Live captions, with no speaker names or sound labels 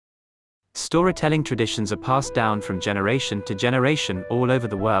Storytelling traditions are passed down from generation to generation all over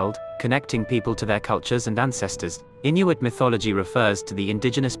the world, connecting people to their cultures and ancestors. Inuit mythology refers to the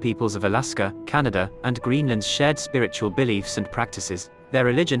indigenous peoples of Alaska, Canada, and Greenland's shared spiritual beliefs and practices. Their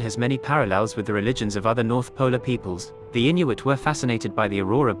religion has many parallels with the religions of other North Polar peoples. The Inuit were fascinated by the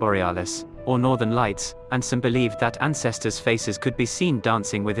Aurora Borealis, or northern lights, and some believed that ancestors' faces could be seen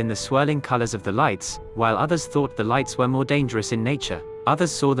dancing within the swirling colors of the lights, while others thought the lights were more dangerous in nature.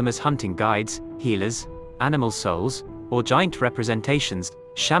 Others saw them as hunting guides, healers, animal souls, or giant representations.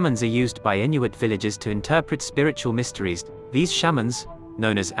 Shamans are used by Inuit villages to interpret spiritual mysteries. These shamans,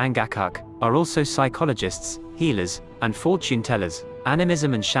 known as angakkuq, are also psychologists, healers, and fortune tellers.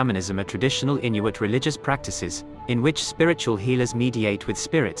 Animism and shamanism are traditional Inuit religious practices, in which spiritual healers mediate with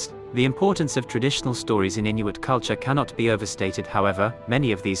spirits. The importance of traditional stories in Inuit culture cannot be overstated. However,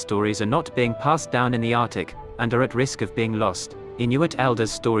 many of these stories are not being passed down in the Arctic, and are at risk of being lost. Inuit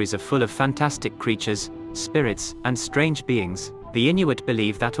elders' stories are full of fantastic creatures, spirits, and strange beings. The Inuit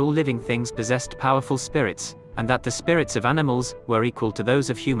believe that all living things possessed powerful spirits, and that the spirits of animals were equal to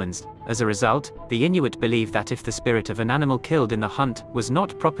those of humans. As a result, the Inuit believe that if the spirit of an animal killed in the hunt was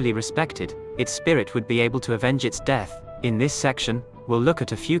not properly respected, its spirit would be able to avenge its death. In this section, we'll look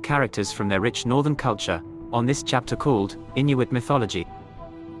at a few characters from their rich northern culture, on this chapter called Inuit Mythology.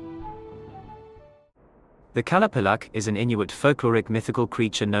 The Kallapaluk is an Inuit folkloric mythical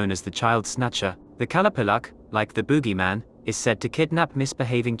creature known as the Child Snatcher. The Kallapaluk, like the boogeyman, is said to kidnap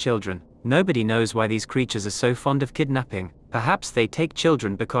misbehaving children. Nobody knows why these creatures are so fond of kidnapping. Perhaps they take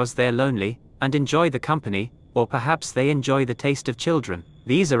children because they're lonely, and enjoy the company, or perhaps they enjoy the taste of children.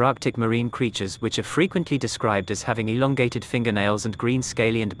 These are Arctic marine creatures which are frequently described as having elongated fingernails and green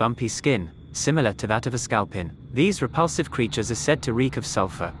scaly and bumpy skin, similar to that of a scalpin. These repulsive creatures are said to reek of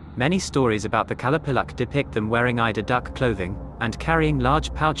sulfur. Many stories about the Kallapaluk depict them wearing eider duck clothing, and carrying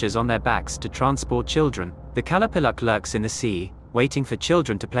large pouches on their backs to transport children. The Kallapaluk lurks in the sea, waiting for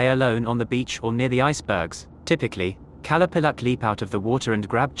children to play alone on the beach or near the icebergs. Typically, Kallapaluk leap out of the water and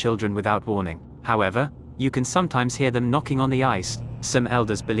grab children without warning. However, you can sometimes hear them knocking on the ice. Some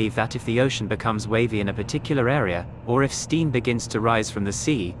elders believe that if the ocean becomes wavy in a particular area, or if steam begins to rise from the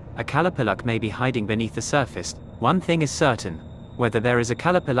sea, a Kallapaluk may be hiding beneath the surface. One thing is certain: whether there is a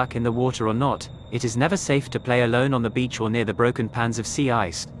Kallapaluk in the water or not, it is never safe to play alone on the beach or near the broken pans of sea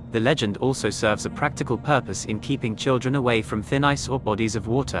ice. The legend also serves a practical purpose in keeping children away from thin ice or bodies of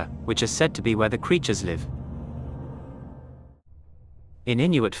water, which are said to be where the creatures live. In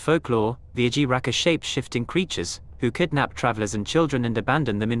Inuit folklore, the Ajirak are shape-shifting creatures, who kidnap travelers and children and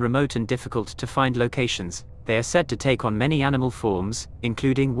abandon them in remote and difficult-to-find locations. They are said to take on many animal forms,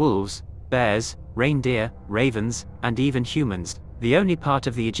 including wolves, bears, reindeer, ravens, and even humans. The only part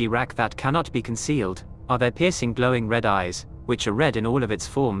of the Ajirak that cannot be concealed are their piercing glowing red eyes, which are red in all of its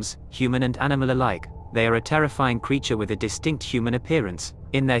forms, human and animal alike. They are a terrifying creature with a distinct human appearance.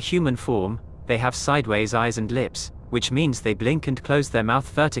 In their human form, they have sideways eyes and lips, which means they blink and close their mouth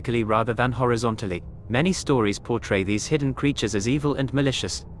vertically rather than horizontally. Many stories portray these hidden creatures as evil and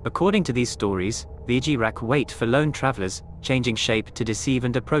malicious. According to these stories, the Ajirak wait for lone travelers, changing shape to deceive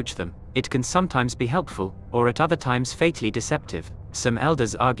and approach them. It can sometimes be helpful, or at other times fatally deceptive. Some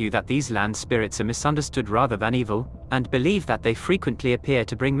elders argue that these land spirits are misunderstood rather than evil, and believe that they frequently appear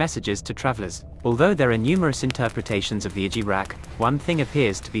to bring messages to travelers. Although there are numerous interpretations of the Ajirak, one thing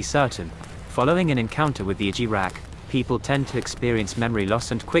appears to be certain. Following an encounter with the Ajirak, people tend to experience memory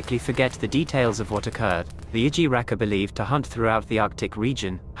loss and quickly forget the details of what occurred. The Ajirak are believed to hunt throughout the Arctic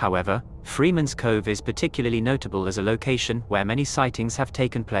region. However, Freeman's Cove is particularly notable as a location where many sightings have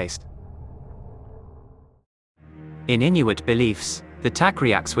taken place. In Inuit beliefs, the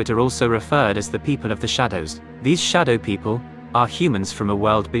Takriakswit are also referred as the people of the shadows. These shadow people are humans from a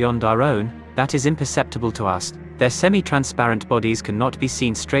world beyond our own that is imperceptible to us. Their semi-transparent bodies cannot be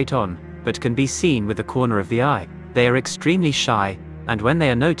seen straight on, but can be seen with the corner of the eye. They are extremely shy, and when they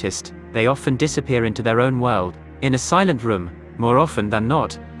are noticed, they often disappear into their own world. In a silent room, more often than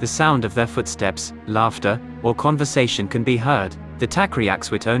not, the sound of their footsteps, laughter, or conversation can be heard. The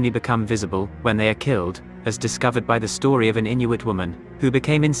Takriakswit only become visible when they are killed, as discovered by the story of an Inuit woman, who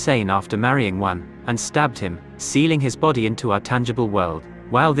became insane after marrying one, and stabbed him, sealing his body into our tangible world.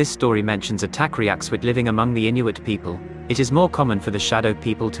 While this story mentions a Takriakswit living among the Inuit people, it is more common for the shadow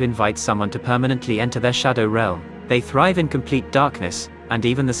people to invite someone to permanently enter their shadow realm. They thrive in complete darkness, and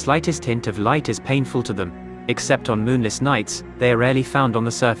even the slightest hint of light is painful to them. Except on moonless nights, they are rarely found on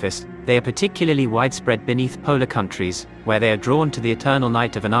the surface. They are particularly widespread beneath polar countries, where they are drawn to the eternal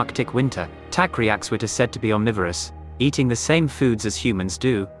night of an Arctic winter. Takriakswit are said to be omnivorous, eating the same foods as humans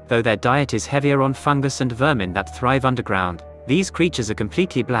do, though their diet is heavier on fungus and vermin that thrive underground. These creatures are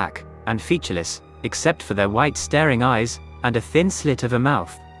completely black, and featureless, except for their white staring eyes, and a thin slit of a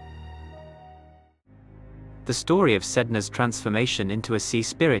mouth. The story of Sedna's transformation into a sea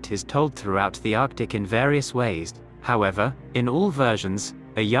spirit is told throughout the Arctic in various ways. However, in all versions,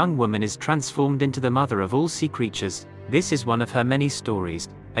 a young woman is transformed into the mother of all sea creatures. This is one of her many stories.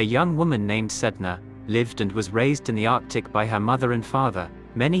 A young woman named Sedna lived and was raised in the Arctic by her mother and father.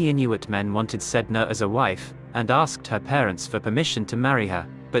 Many Inuit men wanted Sedna as a wife, and asked her parents for permission to marry her,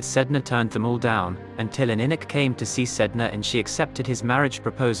 but Sedna turned them all down, until an Inuit came to see Sedna and she accepted his marriage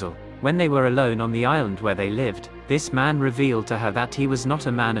proposal. When they were alone on the island where they lived, this man revealed to her that he was not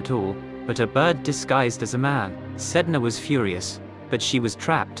a man at all, but a bird disguised as a man. Sedna was furious, but she was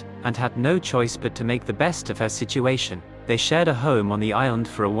trapped, and had no choice but to make the best of her situation. They shared a home on the island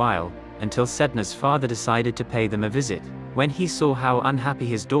for a while, until Sedna's father decided to pay them a visit. When he saw how unhappy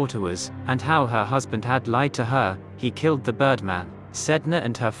his daughter was, and how her husband had lied to her, he killed the birdman. Sedna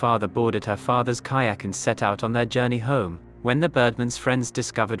and her father boarded her father's kayak and set out on their journey home. When the birdman's friends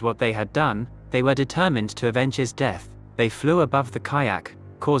discovered what they had done, they were determined to avenge his death. They flew above the kayak,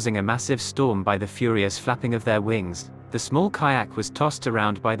 causing a massive storm by the furious flapping of their wings. The small kayak was tossed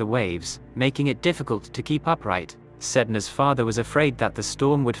around by the waves, making it difficult to keep upright. Sedna's father was afraid that the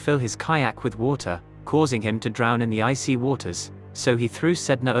storm would fill his kayak with water, causing him to drown in the icy waters, so he threw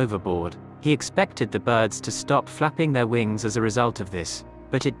Sedna overboard. He expected the birds to stop flapping their wings as a result of this,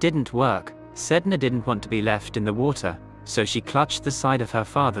 but it didn't work. Sedna didn't want to be left in the water, so she clutched the side of her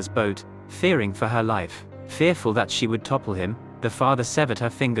father's boat, fearing for her life. Fearful that she would topple him, the father severed her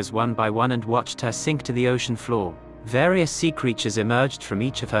fingers one by one and watched her sink to the ocean floor. Various sea creatures emerged from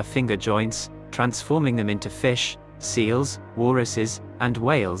each of her finger joints, transforming them into fish, seals, walruses, and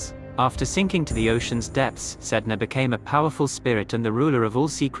whales. After sinking to the ocean's depths, Sedna became a powerful spirit and the ruler of all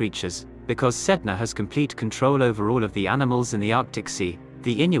sea creatures. Because Sedna has complete control over all of the animals in the Arctic Sea,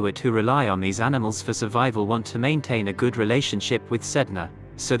 the Inuit who rely on these animals for survival want to maintain a good relationship with Sedna,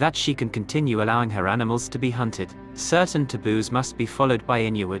 so that she can continue allowing her animals to be hunted. Certain taboos must be followed by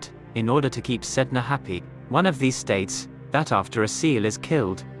Inuit, in order to keep Sedna happy. One of these states, that after a seal is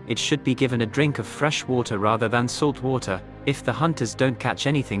killed, it should be given a drink of fresh water rather than salt water. If the hunters don't catch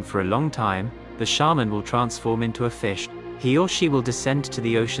anything for a long time, the shaman will transform into a fish. He or she will descend to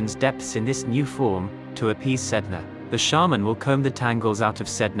the ocean's depths in this new form, to appease Sedna. The shaman will comb the tangles out of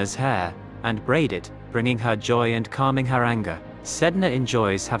Sedna's hair, and braid it, bringing her joy and calming her anger. Sedna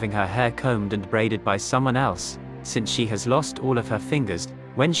enjoys having her hair combed and braided by someone else, since she has lost all of her fingers.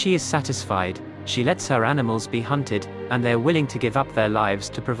 When she is satisfied, she lets her animals be hunted, and they are willing to give up their lives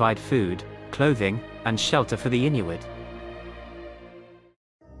to provide food, clothing, and shelter for the Inuit.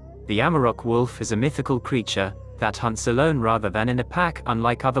 The Amarok wolf is a mythical creature that hunts alone rather than in a pack,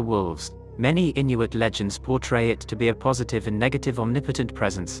 unlike other wolves. Many Inuit legends portray it to be a positive and negative omnipotent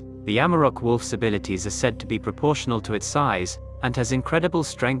presence. The Amarok wolf's abilities are said to be proportional to its size, and has incredible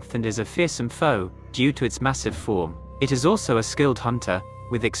strength and is a fearsome foe, due to its massive form. It is also a skilled hunter,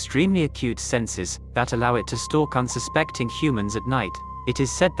 with extremely acute senses, that allow it to stalk unsuspecting humans at night. It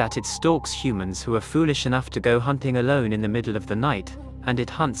is said that it stalks humans who are foolish enough to go hunting alone in the middle of the night, and it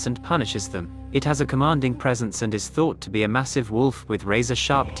hunts and punishes them. It has a commanding presence and is thought to be a massive wolf with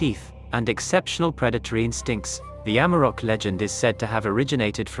razor-sharp teeth, and exceptional predatory instincts. The Amarok legend is said to have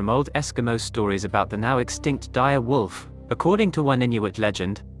originated from old Eskimo stories about the now extinct dire wolf. According to one Inuit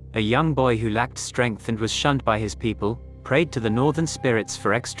legend, a young boy who lacked strength and was shunned by his people, prayed to the northern spirits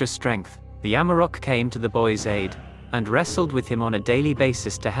for extra strength. The Amarok came to the boy's aid, and wrestled with him on a daily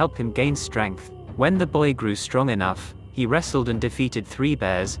basis to help him gain strength. When the boy grew strong enough, he wrestled and defeated 3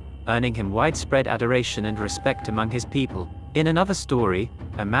 bears, earning him widespread adoration and respect among his people. In another story,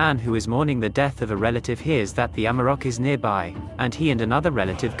 a man who is mourning the death of a relative hears that the Amarok is nearby, and he and another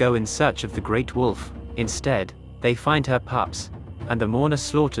relative go in search of the great wolf. Instead, they find her pups, and the mourner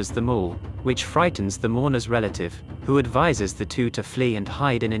slaughters them all, which frightens the mourner's relative, who advises the two to flee and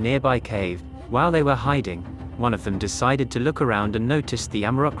hide in a nearby cave. While they were hiding, one of them decided to look around and noticed the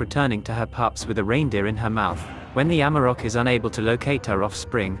Amarok returning to her pups with a reindeer in her mouth. When the Amarok is unable to locate her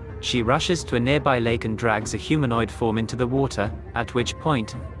offspring, she rushes to a nearby lake and drags a humanoid form into the water, at which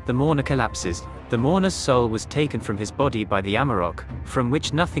point, the mourner collapses. The mourner's soul was taken from his body by the Amarok, from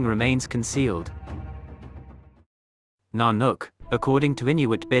which nothing remains concealed. Nanook, according to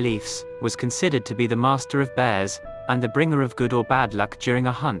Inuit beliefs, was considered to be the master of bears, and the bringer of good or bad luck during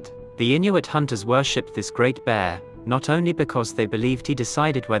a hunt. The Inuit hunters worshipped this great bear, not only because they believed he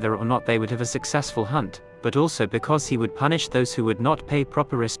decided whether or not they would have a successful hunt, but also because he would punish those who would not pay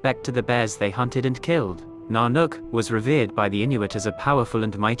proper respect to the bears they hunted and killed. Nanook was revered by the Inuit as a powerful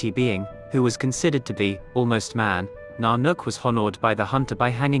and mighty being, who was considered to be almost man. Nanook was honored by the hunter by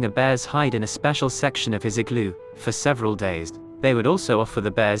hanging a bear's hide in a special section of his igloo, for several days. They would also offer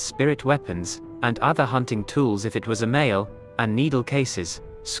the bear's spirit weapons, and other hunting tools if it was a male, and needle cases,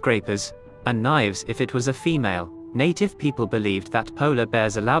 scrapers, and knives if it was a female. Native people believed that polar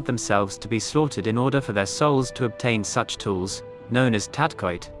bears allowed themselves to be slaughtered in order for their souls to obtain such tools, known as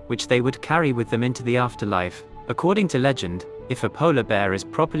tatkoit, which they would carry with them into the afterlife. According to legend, if a polar bear is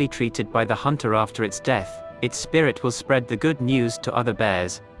properly treated by the hunter after its death, its spirit will spread the good news to other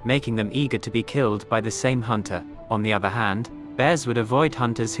bears, making them eager to be killed by the same hunter. On the other hand, bears would avoid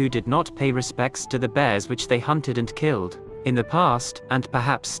hunters who did not pay respects to the bears which they hunted and killed. In the past, and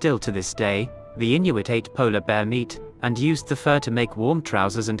perhaps still to this day, the Inuit ate polar bear meat, and used the fur to make warm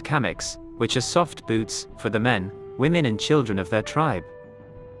trousers and kamiks, which are soft boots, for the men, women and children of their tribe.